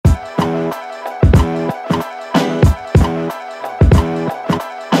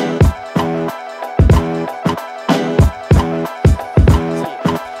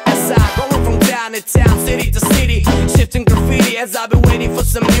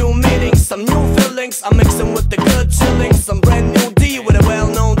some new meanings, some new feelings. I'm mixing with the good chilling, some brand new D with a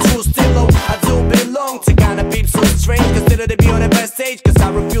well-known true stilo. I do belong to kinda beep so strange, consider to be on the best stage, cause I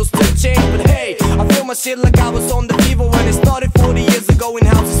refuse to change. But hey, I feel my shit like I was on the fever when it started 40 years ago in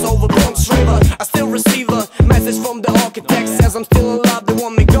houses over Bronx River. I still receive a message from the architect, says I'm still alive, they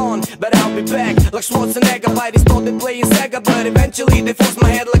want me gone, but I'll be back. Like Schwarzenegger, by they started playing Sega, but eventually they forced my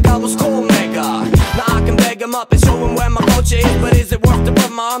head like I was cool mega. Now I can beg him up and show him where my culture is, but is it worth to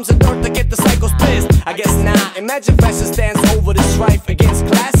put my arms in dirt to get the psychos pissed? I guess not. Imagine fashion stands over the strife against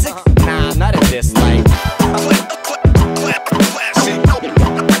classic. Nah, not in this life.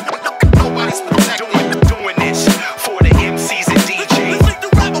 Nobody's protecting doing this for the MCs and DJs. It's like the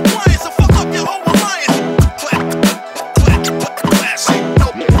rap appliance and fuck up your whole alliance. Classic.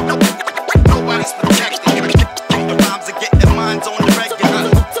 Nobody's protecting. The rhymes are getting minds on the regular.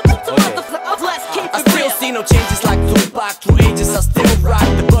 I still see no changes like Tupac. Through ages I still rock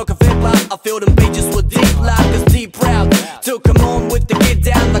the book of hip-hop. I fill them pages with deep lock, cause deep proud to come on with the get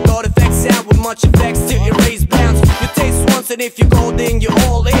down. Like artifacts out with much effects to erase bounds. You taste once and if you go then you're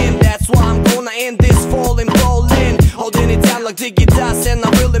all in. That's why I'm gonna end this fall in Berlin, holding it down like Diggy Dots. And I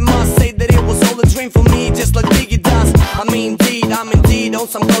really must say that it was all a dream for me, just like Diggy Dots. I'm indeed on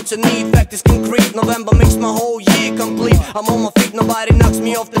some culture need. Fact is concrete, November makes my whole year complete. I'm on my feet, nobody knocks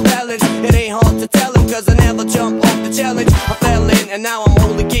me off the balance. It ain't hard to tell him, cause I never jump off the challenge. I fell in and now I'm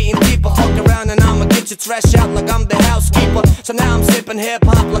only getting deeper. Fuck around and I'ma get your trash out like I'm the housekeeper. So now I'm sipping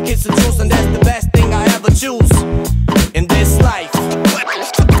hip-hop like it's a juice, and that's the best thing I ever choose in this life.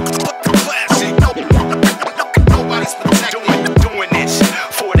 Classic. Nobody's protecting doing this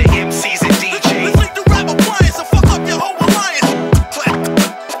for the MCs and DJs. It's like the rap appliance and fuck up your whole alliance.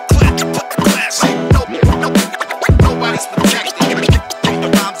 Classic. Nobody's protecting. The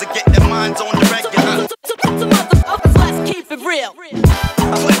rhymes are getting minds on the regular. Motherfuckers, let's keep it real.